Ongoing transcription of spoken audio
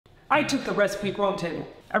I took the recipe wrong table.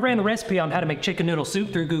 I ran the recipe on how to make chicken noodle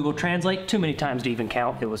soup through Google Translate too many times to even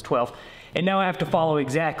count. It was 12. And now I have to follow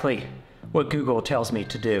exactly what Google tells me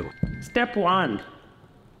to do. Step 1.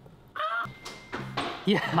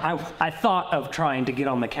 Yeah, I thought of trying to get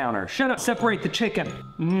on the counter. Shut up, separate the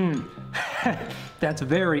chicken. That's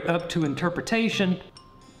very up to interpretation.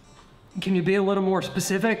 Can you be a little more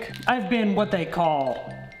specific? I've been what they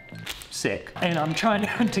call sick, and I'm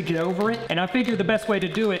trying to get over it, and I figure the best way to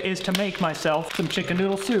do it is to make myself some chicken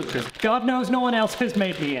noodle soup, because God knows no one else has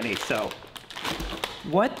made me any, so.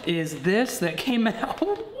 What is this that came out?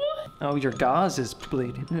 Oh, your gauze is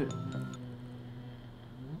bleeding.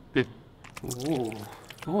 Ooh.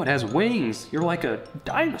 Oh, it has wings. You're like a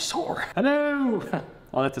dinosaur. Hello.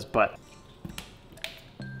 Oh, that's his butt.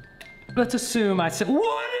 Let's assume I said,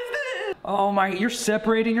 what is this? Oh my, you're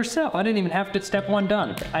separating yourself. I didn't even have to, step 1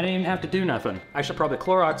 done. I didn't even have to do nothing. I should probably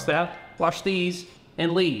Clorox that, wash these,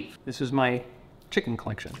 and leave. This is my chicken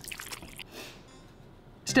collection.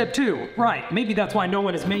 Step 2, right, maybe that's why no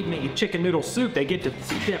one has made me chicken noodle soup. They get to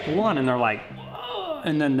step 1 and they're like,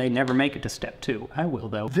 and then they never make it to step 2. I will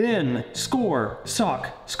though. Then score,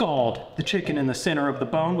 scald the chicken in the center of the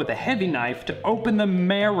bone with a heavy knife to open the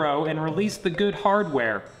marrow and release the good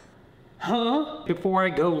hardware. Huh? Before I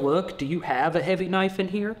go look, do you have a heavy knife in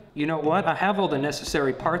here? You know what? I have all the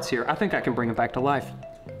necessary parts here. I think I can bring it back to life.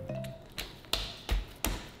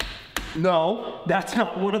 No, that's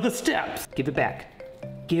not one of the steps. Give it back.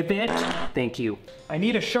 Give it. Thank you. I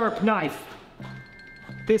need a sharp knife.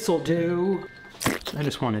 This'll do. I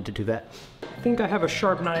just wanted to do that. I think I have a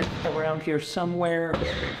sharp knife around here somewhere.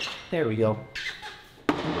 There we go.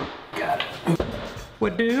 Got it.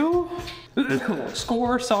 What do?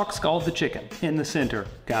 Score, scald the chicken in the center.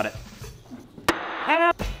 Got it.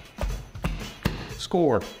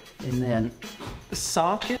 Score. And then the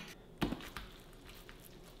socket.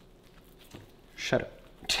 Shut up.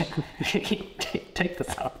 Take the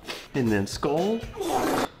sock. And then scald.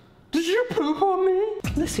 Did you poop on me?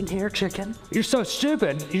 Listen here, chicken. You're so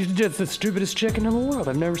stupid. You're just the stupidest chicken in the world.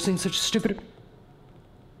 I've never seen such a stupid...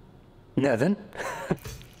 Nothing.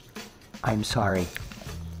 I'm sorry.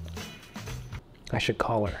 I should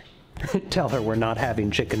call her. Tell her we're not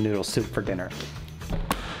having chicken noodle soup for dinner.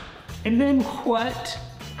 And then what?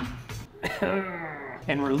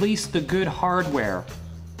 And release the good hardware.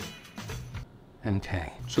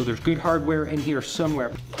 Okay, so there's good hardware in here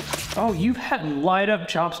somewhere. Oh, you've had light up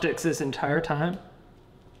chopsticks this entire time?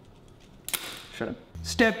 Shut up.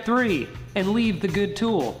 Step 3, and leave the good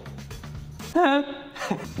tool. You're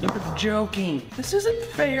joking. This isn't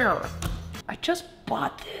fair. I just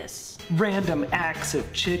bought this. Random acts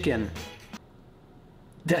of chicken.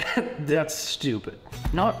 That's stupid.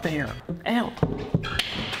 Not fair. Ow.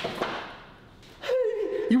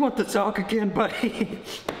 You want the sock again, buddy?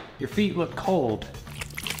 Your feet look cold.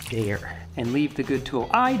 There. And leave the good tool.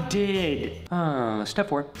 I did. Step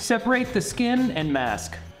 4. Separate the skin and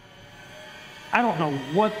mask. I don't know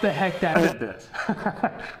what the heck that is.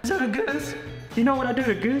 Is that a goose? You know what I do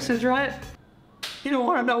to gooses, right? You don't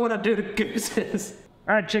want to know what I do to gooses.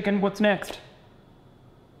 All right, chicken, what's next?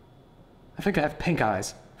 I think I have pink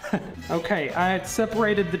eyes. Okay, I had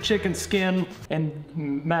separated the chicken skin and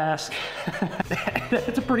mask.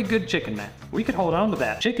 That's a pretty good chicken mask. We could hold on to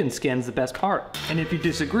that. Chicken skin's the best part. And if you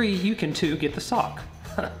disagree, you can too get the sock.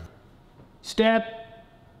 Step,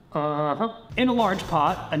 in a large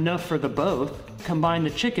pot, enough for the both, combine the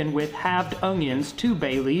chicken with halved onions, 2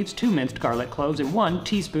 bay leaves, 2 minced garlic cloves, and 1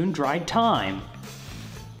 teaspoon dried thyme.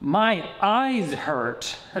 My eyes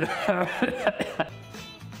hurt.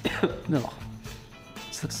 No.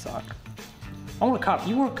 The sock. I want a cop.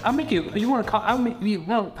 You want? I'll make you. You want a cop? I'll make you.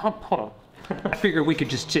 No, hold on. I figured we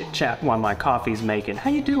could just chit chat while my coffee's making.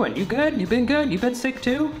 How you doing? You good? You been good? You been sick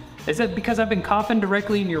too? Is that because I've been coughing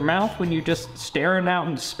directly in your mouth when you're just staring out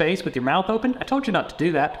into space with your mouth open? I told you not to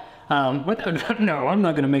do that. What? No, I'm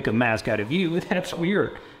not gonna make a mask out of you. That's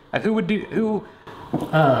weird. Who would do? Who?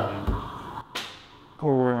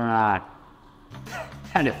 Right.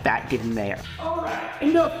 How did that get in there? All right,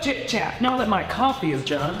 enough chit chat. Now that my coffee is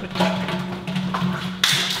done,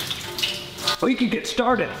 we can get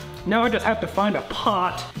started. Now I just have to find a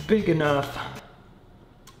pot big enough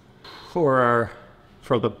for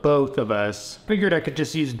the both of us. Figured I could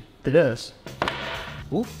just use this.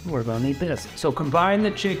 Ooh, we're gonna need this. So combine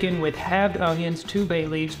the chicken with halved onions, 2 bay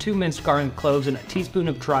leaves, 2 minced garlic cloves, and a teaspoon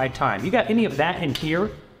of dried thyme. You got any of that in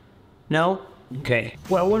here? No? Okay.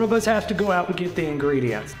 Well, one of us has to go out and get the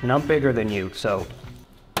ingredients. And I'm bigger than you, so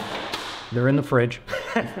they're in the fridge.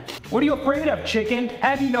 What are you afraid of, chicken?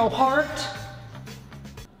 Have you no heart?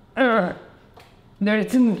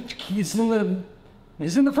 It's in the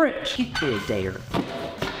is in the fridge. Keep it there.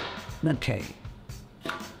 Okay.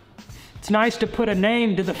 It's nice to put a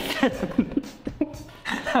name to the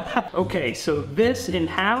Okay, so this in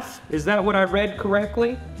half, is that what I read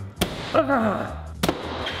correctly? How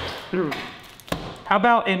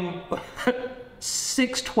about in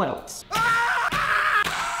 6/12?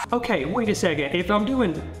 Okay, wait a second. If I'm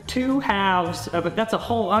doing 2 halves of it, that's a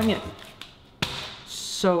whole onion.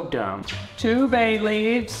 So dumb. 2 bay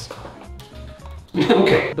leaves.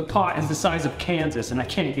 Okay. The pot is the size of Kansas and I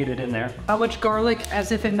can't get it in there. How much garlic,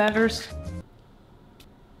 as if it matters?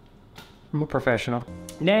 I'm a professional.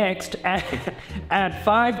 Next, add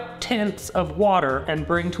 5/10 of water and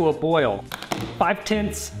bring to a boil.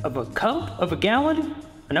 5/10 of a cup, of a gallon,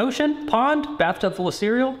 an ocean, pond, bathtub full of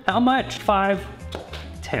cereal. How much?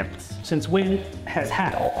 5/10. Since when has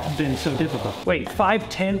half been so difficult? Wait,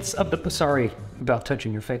 5/10 of the, sorry about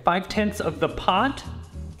touching your face. 5/10 of the pot?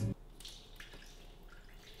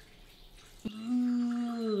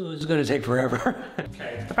 It's gonna take forever.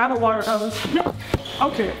 Okay. About a water hose. No.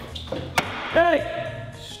 Okay. Hey!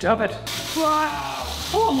 Stop it. Wow.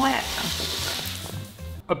 Oh, what?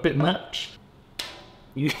 A bit much.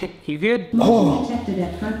 You good? Oh. Detected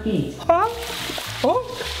at front gate. Huh? Oh.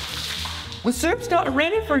 The soup's not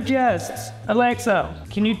ready for guests. Alexa,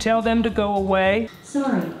 can you tell them to go away?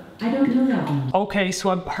 Sorry, I don't know that one. Okay, so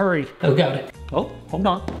I'm hurry. Oh, got it. Oh, hold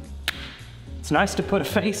on. It's nice to put a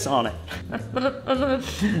face on it.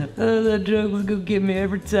 That joke was gonna get me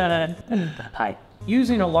every time. Hi.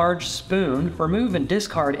 Using a large spoon, remove and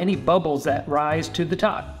discard any bubbles that rise to the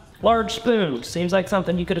top. Large spoon. Seems like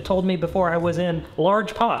something you could have told me before I was in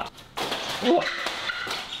large pot. Oh.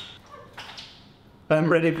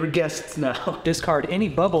 I'm ready for guests now. Discard any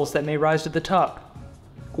bubbles that may rise to the top.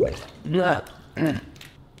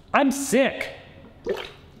 I'm sick.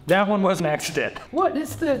 That one was an accident. What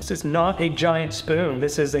is this? This is not a giant spoon.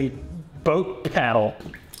 This is a boat paddle.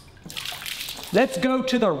 Let's go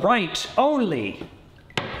to the right only.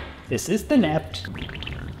 This is the net.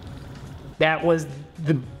 That was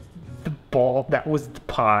the ball. That was the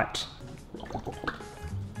pot.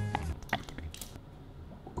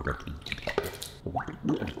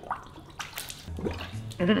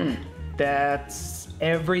 That's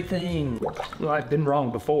everything. Well, I've been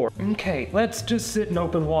wrong before. Okay, let's just sit in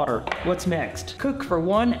open water. What's next? Cook for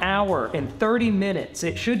 1 hour and 30 minutes.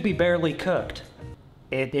 It should be barely cooked.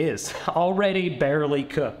 It is already barely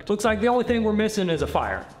cooked. Looks like the only thing we're missing is a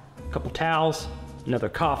fire. A couple towels, another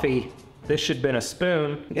coffee. This should have been a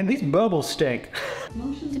spoon. And these bubbles stink.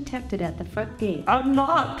 Motion detected at the front gate. I'm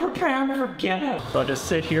not prepared for guests. I'll just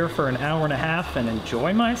sit here for an hour and a half and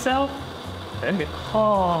enjoy myself?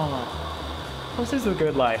 Oh, this is a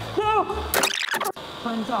good life. No!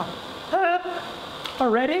 Time's off.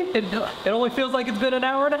 Already? It only feels like it's been an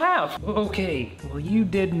hour and a half. Okay, well you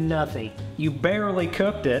did nothing. You barely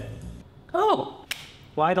cooked it. Oh,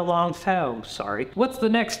 why the long toe? Sorry. What's the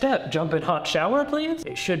next step? Jump in hot shower, please?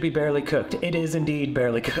 It should be barely cooked. It is indeed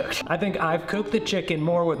barely cooked. I think I've cooked the chicken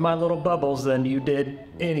more with my little bubbles than you did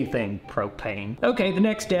anything, propane. Okay, the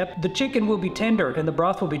next step. The chicken will be tender and the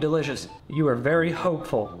broth will be delicious. You are very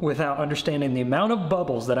hopeful without understanding the amount of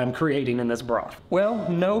bubbles that I'm creating in this broth. Well,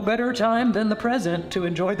 no better time than the present to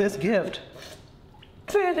enjoy this gift.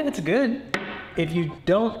 It's good. If you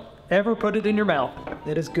don't ever put it in your mouth,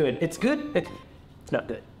 it is good. It's good. It's not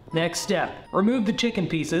good. Next step, remove the chicken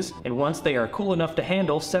pieces, and once they are cool enough to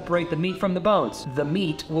handle, separate the meat from the bones. The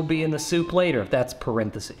meat will be in the soup later, that's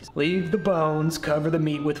parentheses. Leave the bones, cover the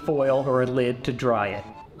meat with foil or a lid to dry it.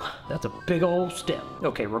 That's a big old step.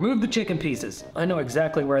 Okay, remove the chicken pieces. I know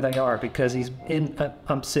exactly where they are because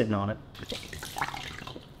I'm sitting on it.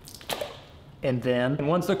 And then,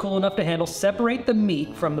 once they're cool enough to handle, separate the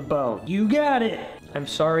meat from the bone. You got it! I'm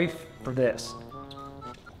sorry for this.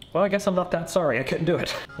 Well, I guess I'm not that sorry. I couldn't do it.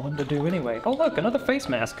 One to do anyway. Oh, look, another face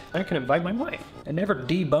mask. I can invite my wife. I never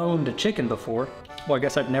deboned a chicken before. Well, I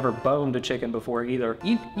guess I've never boned a chicken before either.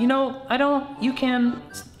 You know, you can...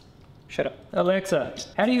 Shut up. Alexa,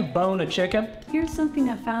 how do you bone a chicken? Here's something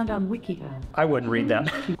I found on Wikipedia. I wouldn't read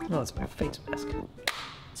that. Oh, that's my face mask.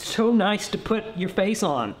 It's so nice to put your face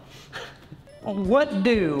on. What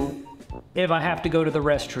do if I have to go to the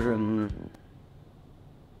restroom?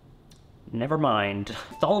 Never mind.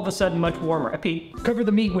 It's all of a sudden much warmer. I pee. Cover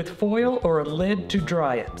the meat with foil or a lid to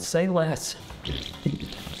dry it. Say less.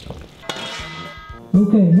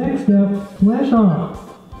 Okay, next step, flash on.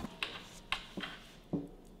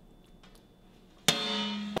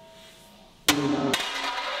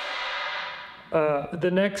 The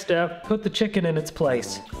next step, put the chicken in its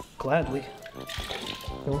place. Gladly.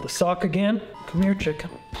 Roll the sock again. Come here, chicken.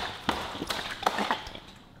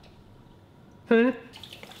 Huh?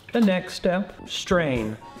 The next step,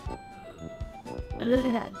 strain.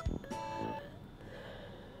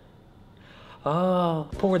 Oh,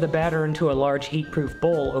 pour the batter into a large heat-proof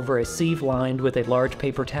bowl over a sieve lined with a large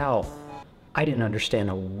paper towel. I didn't understand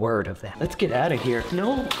a word of that. Let's get out of here.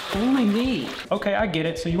 No, only me. Okay, I get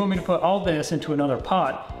it. So you want me to put all this into another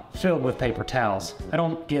pot filled with paper towels. I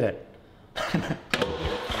don't get it.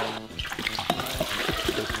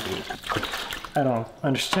 I don't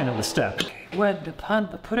understand the step. What, the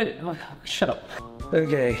pot, put it, oh, shut up.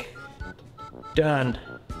 Okay, done.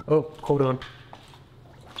 Oh, hold on.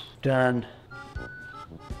 Done.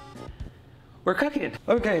 We're cooking.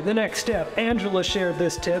 Okay, the next step. Angela shared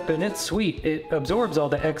this tip and it's sweet. It absorbs all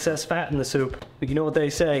the excess fat in the soup. But you know what they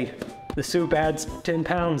say? The soup adds 10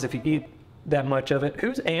 pounds if you eat that much of it.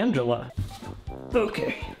 Who's Angela?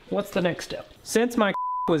 Okay, what's the next step? Since my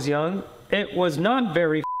was young, it was not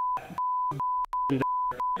very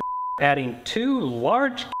adding 2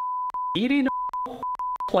 large eating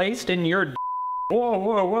placed in your whoa,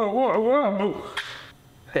 whoa, whoa, whoa, whoa.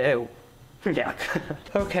 Ew. Yeah.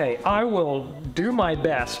 Okay, I will do my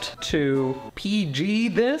best to PG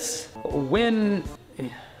this. When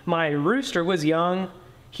my rooster was young,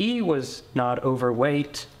 he was not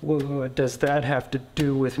overweight. What does that have to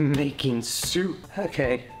do with making soup?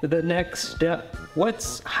 Okay, the next step.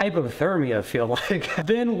 What's hypothermia feel like?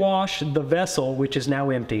 Then wash the vessel, which is now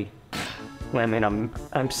empty. Well, I mean,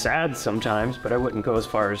 I'm sad sometimes, but I wouldn't go as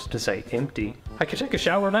far as to say empty. I can take a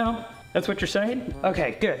shower now? That's what you're saying?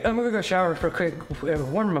 Okay, good. I'm gonna go shower for a quick,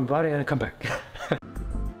 warm my body and come back.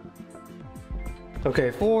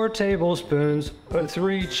 Okay, 4 tablespoons,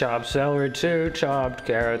 3 chopped celery, 2 chopped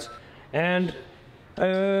carrots, and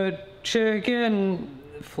chicken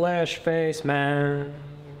flesh face man.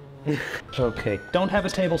 Okay, don't have a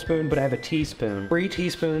tablespoon, but I have a teaspoon. 3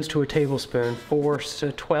 teaspoons to a tablespoon, 4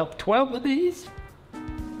 to 12 of these?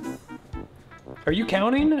 Are you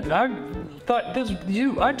counting? I thought this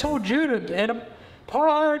I told you to add a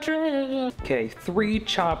partridge. Okay, 3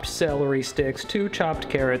 chopped celery sticks, 2 chopped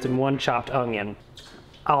carrots, and 1 chopped onion.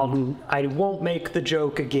 I won't make the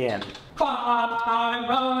joke again. Chopped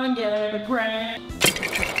onion, grand.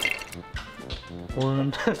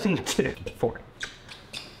 1, 2, 4,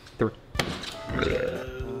 3.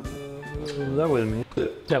 That was me.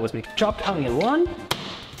 That was me. Chopped onion 1.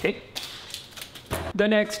 Okay. The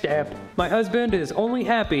next step. My husband is only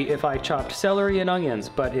happy if I chopped celery and onions,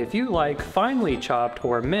 but if you like finely chopped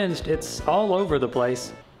or minced, it's all over the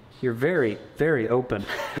place. You're very, very open.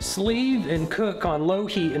 Sleeve and cook on low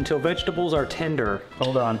heat until vegetables are tender.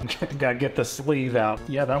 Hold on, gotta get the sleeve out.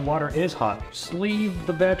 Yeah, that water is hot. Sleeve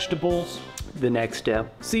the vegetables. The next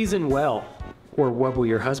step. Season well. Or what will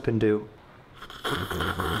your husband do?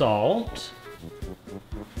 Salt.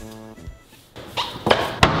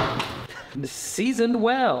 Seasoned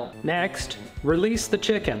well. Next, release the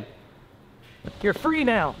chicken. You're free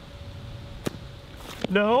now.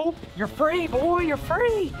 No, you're free, boy, you're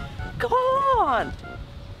free. Come on.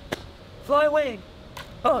 Fly away.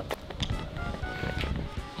 Oh.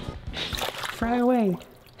 Fly away.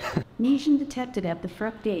 Lesion detected at the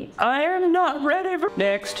front gate. I am not ready for...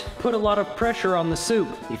 Next, put a lot of pressure on the soup.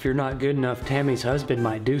 If you're not good enough, Tammy's husband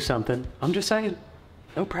might do something. I'm just saying,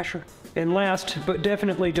 no pressure. And last, but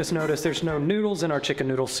definitely just notice there's no noodles in our chicken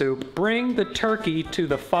noodle soup. Bring the turkey to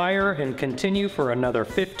the fire and continue for another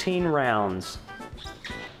 15 rounds.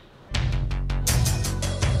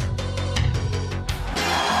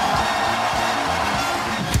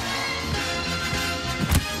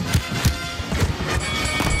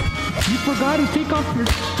 You forgot to take off your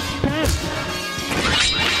pants.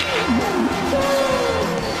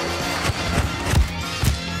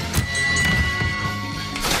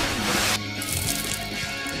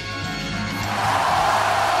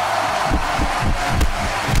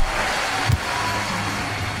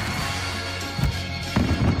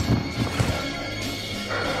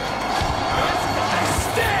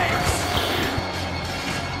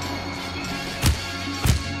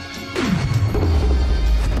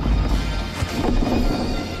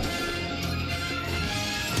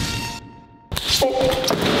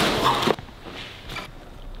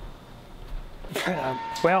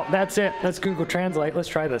 Well, that's it. Let's Google Translate. Let's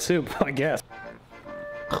try the soup, I guess.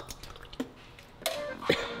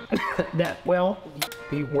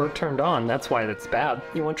 We were turned on. That's why it's bad.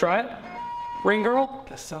 You want to try it? Ring girl?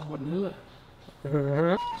 That's salmonella.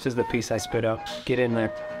 This is the piece I spit out. Get in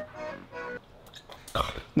there.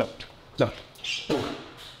 No.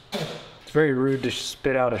 It's very rude to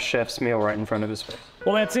spit out a chef's meal right in front of his face.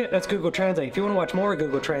 Well, that's it. That's Google Translate. If you want to watch more of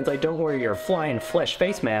Google Translate, don't wear your flying flesh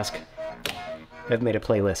face mask. I've made a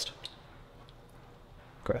playlist.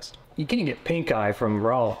 Go crust. You can't get pink eye from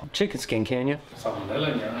raw chicken skin, can you?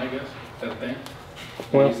 Salmonella in there, I guess. That thing.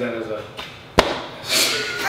 Well- Use that as a